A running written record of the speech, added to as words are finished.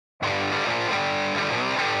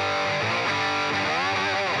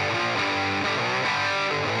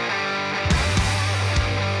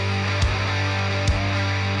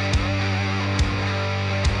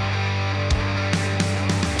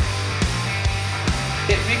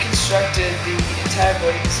It reconstructed the entire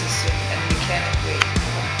voting system and the mechanic weight.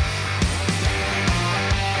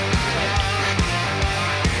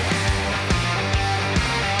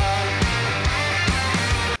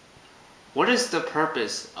 What is the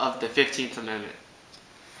purpose of the 15th Amendment?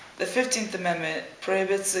 The 15th Amendment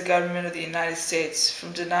prohibits the government of the United States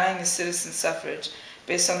from denying a citizen suffrage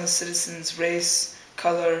based on the citizen's race,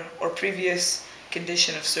 color, or previous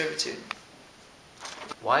condition of servitude.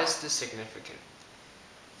 Why is this significant?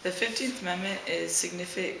 The 15th Amendment is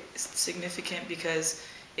significant because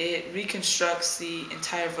it reconstructs the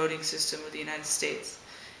entire voting system of the United States,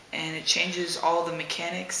 and it changes all the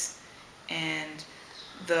mechanics and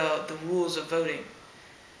the rules of voting.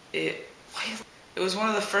 It was one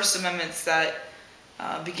of the first amendments that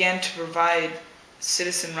began to provide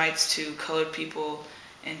citizen rights to colored people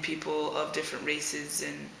and people of different races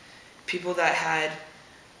and people that had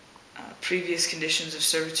previous conditions of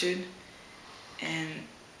servitude. And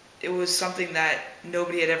it was something that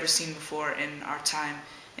nobody had ever seen before in our time,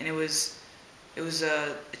 and it was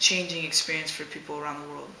a changing experience for people around the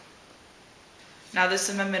world. Now, this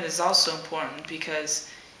amendment is also important because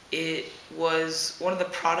it was one of the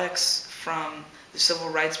products from the Civil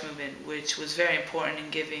Rights Movement, which was very important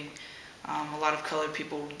in giving a lot of colored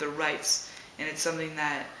people their rights. And it's something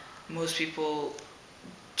that most people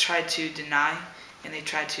tried to deny, and they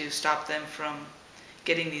tried to stop them from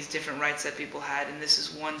getting these different rights that people had. And this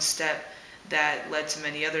is one step that led to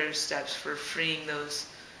many other steps for freeing those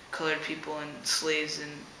colored people and slaves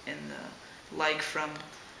and the like from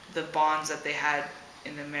the bonds that they had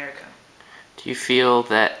in America. Do you feel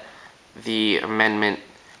that the amendment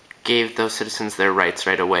gave those citizens their rights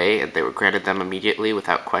right away and they were granted them immediately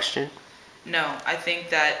without question? No, I think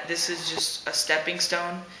that this is just a stepping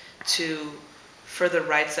stone to further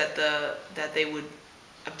rights that they would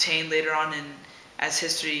obtain later on as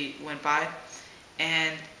history went by.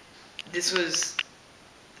 And this was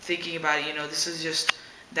thinking about it, this is just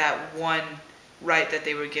that one right that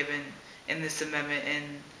they were given in this amendment, and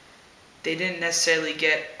they didn't necessarily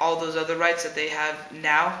get all those other rights that they have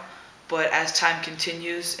now, but as time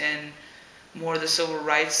continues and more of the civil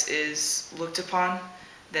rights is looked upon,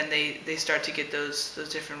 then they start to get those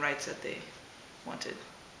different rights that they wanted.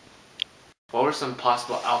 What were some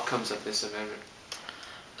possible outcomes of this amendment?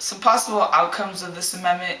 Some possible outcomes of this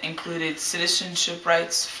amendment included citizenship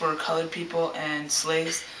rights for colored people and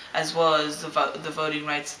slaves, as well as the voting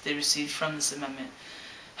rights that they received from this amendment.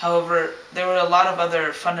 However, there were a lot of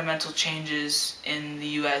other fundamental changes in the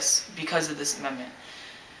U.S. because of this amendment.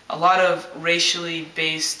 A lot of racially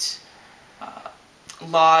based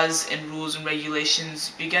laws and rules and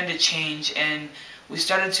regulations began to change, and we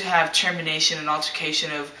started to have termination and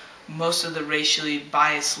altercation of most of the racially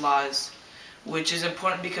biased laws, which is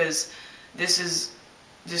important because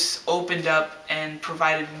this opened up and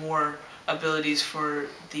provided more abilities for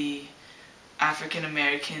the African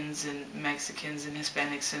Americans and Mexicans and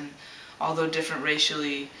Hispanics and all the different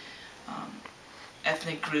racially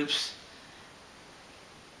ethnic groups.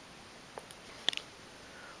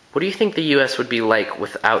 What do you think the U.S. would be like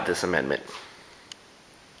without this amendment?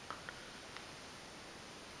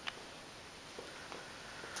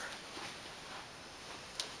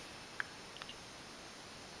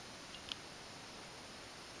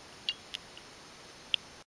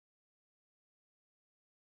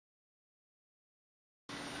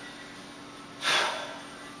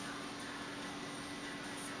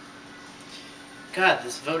 God,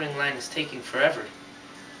 this voting line is taking forever.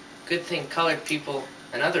 Good thing colored people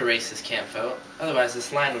and other races can't vote. Otherwise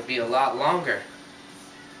this line would be a lot longer.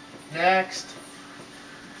 Next.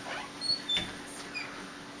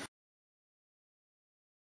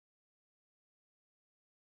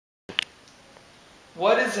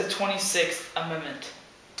 What is the 26th Amendment?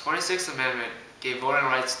 26th Amendment gave voting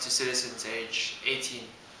rights to citizens age 18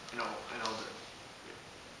 and older.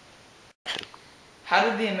 How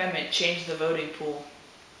did the amendment change the voting pool?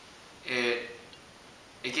 It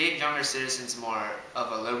gave younger citizens more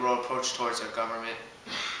of a liberal approach towards our government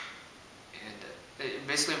and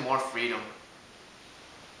basically more freedom.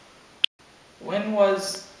 When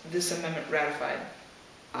was this amendment ratified?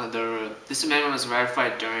 This amendment was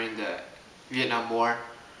ratified during the Vietnam War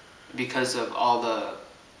because of all the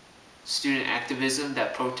student activism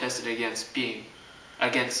that protested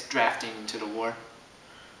against drafting into the war.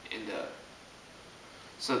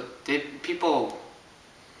 So the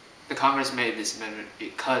Congress made this amendment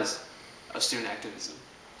because of student activism.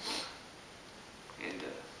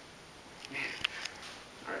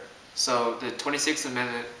 Alright. So the 26th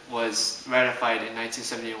Amendment was ratified in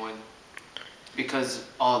 1971 because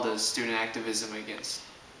all the student activism against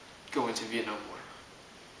going to Vietnam War.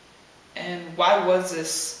 And why was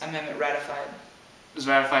this amendment ratified? It was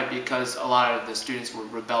ratified because a lot of the students were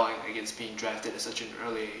rebelling against being drafted at such an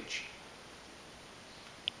early age.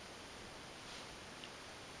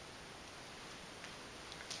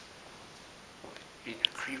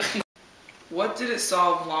 What did it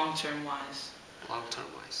solve long-term wise? Long-term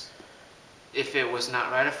wise. If it was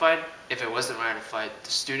not ratified, if it wasn't ratified,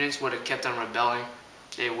 the students would have kept on rebelling.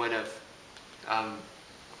 They would have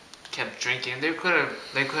kept drinking. They could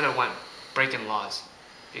have went breaking laws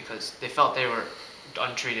because they felt they were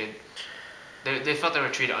untreated. They felt they were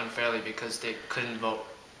treated unfairly because they couldn't vote,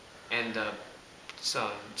 and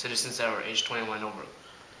some citizens that were age 21 over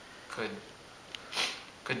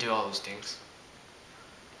could do all those things.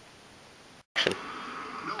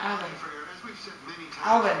 Alvin.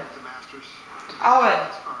 Alvin. Alvin.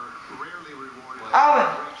 Alvin.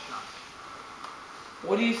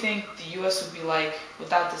 What do you think the U.S. would be like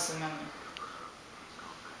without this amendment?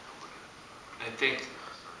 I think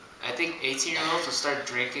 18-year-olds will start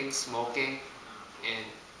drinking, smoking, and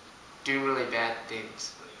doing really bad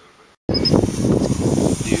things.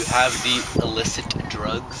 Do you have the illicit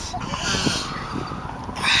drugs?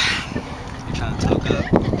 You trying to toke up?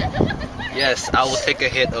 Yes, I will take a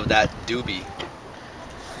hit of that doobie.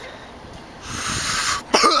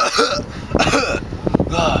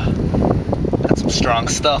 That's some strong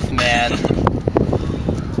stuff, man.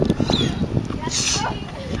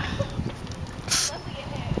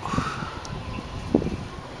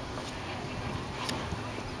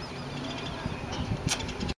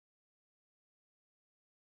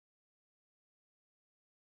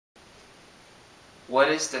 What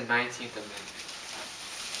is the 19th Amendment?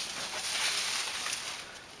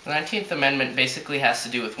 The 19th Amendment basically has to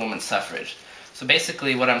do with women's suffrage. So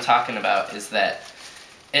basically what I'm talking about is that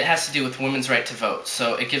it has to do with women's right to vote.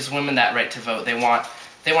 So it gives women that right to vote. They want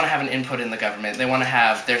to have an input in the government. They want to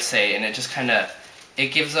have their say, and it just kind of it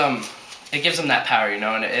gives them that power, you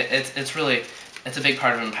know. And it's really a big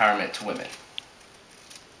part of empowerment to women.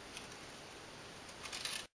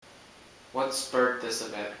 What spurred this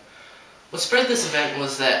event? What spurred this event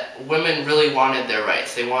was that women really wanted their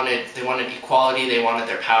rights. They wanted equality. They wanted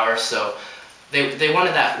their power. So they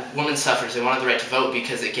wanted that women's suffrage. They wanted the right to vote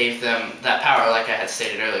because it gave them that power, like I had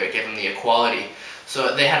stated earlier. It gave them the equality.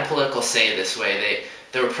 So they had a political say this way.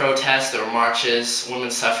 There were protests. There were marches.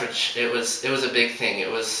 Women's suffrage. It was a big thing. It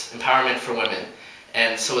was empowerment for women.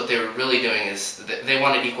 And so what they were really doing is they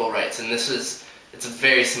wanted equal rights. And it's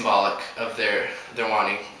very symbolic of their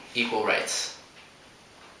wanting equal rights.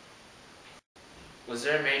 Was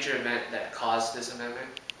there a major event that caused this amendment?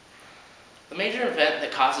 The major event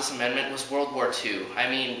that caused this amendment was World War II. I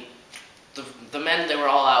mean, the men, they were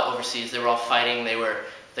all out overseas. They were all fighting. They were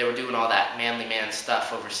doing all that manly man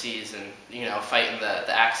stuff overseas, and fighting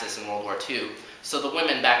the Axis in World War II. So the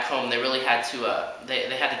women back home, they really had to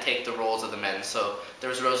they had to take the roles of the men. So there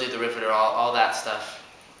was Rosie the Riveter, all that stuff,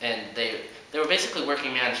 and they were basically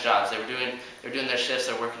working man's jobs. They were doing their shifts.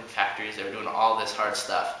 They were working in factories. They were doing all this hard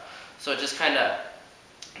stuff. So it just kind of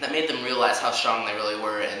that made them realize how strong they really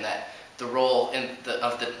were, and that the role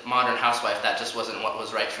of the modern housewife, that just wasn't what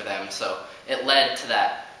was right for them. So it led to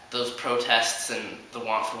those protests and the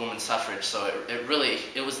want for women's suffrage. So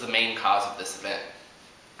it was the main cause of this event.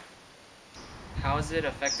 How has it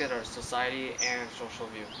affected our society and social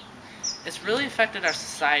view? It's really affected our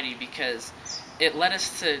society because it led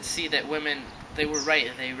us to see that women, they were right.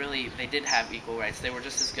 They did have equal rights. They were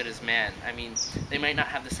just as good as men. I mean, they might not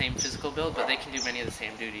have the same physical build, but they can do many of the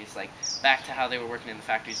same duties. Like back to how they were working in the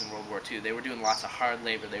factories in World War II. They were doing lots of hard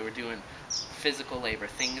labor. They were doing physical labor,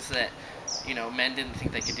 things that men didn't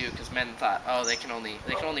think they could do, because men thought, oh, they can only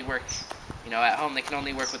work at home. They can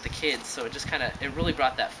only work with the kids. So it just it really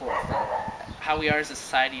brought that forth. And how we are as a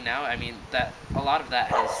society now, I mean, that a lot of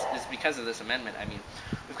that is because of this amendment. I mean,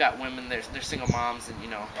 we've got women, they're single moms, and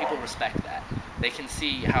people respect that. They can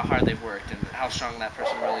see how hard they've worked and how strong that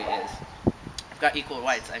person really is. We've got equal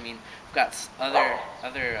rights. I mean, we've got other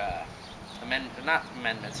not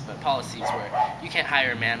amendments, but policies where you can't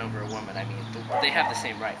hire a man over a woman. I mean, they have the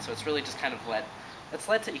same rights. So it's really just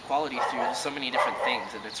led to equality through so many different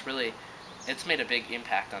things, and it's made a big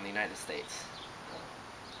impact on the United States.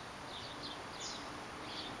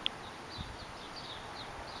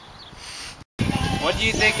 What do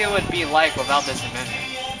you think it would be like without this amendment?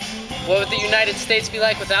 What would the United States be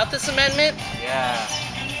like without this amendment? Yeah.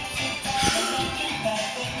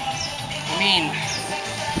 I mean,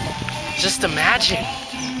 just imagine.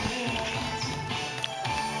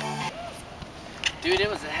 Dude, it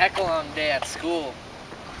was a heck of a long day at school.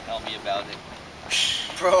 Tell me about it.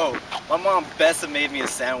 Bro, my mom Bessa made me a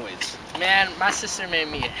sandwich. Man, my sister made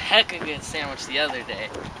me a heck of a good sandwich the other day.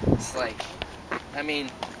 It's like, I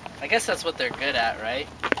mean, I guess that's what they're good at, right?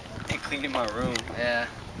 And cleaning my room. Yeah.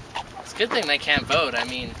 It's a good thing they can't vote. I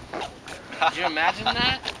mean, could you imagine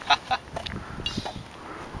that?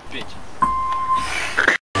 Bitch.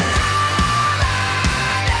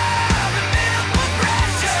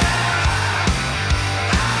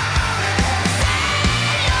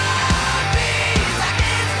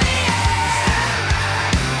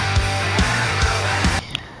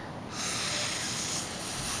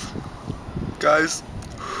 Guys,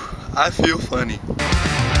 I feel funny.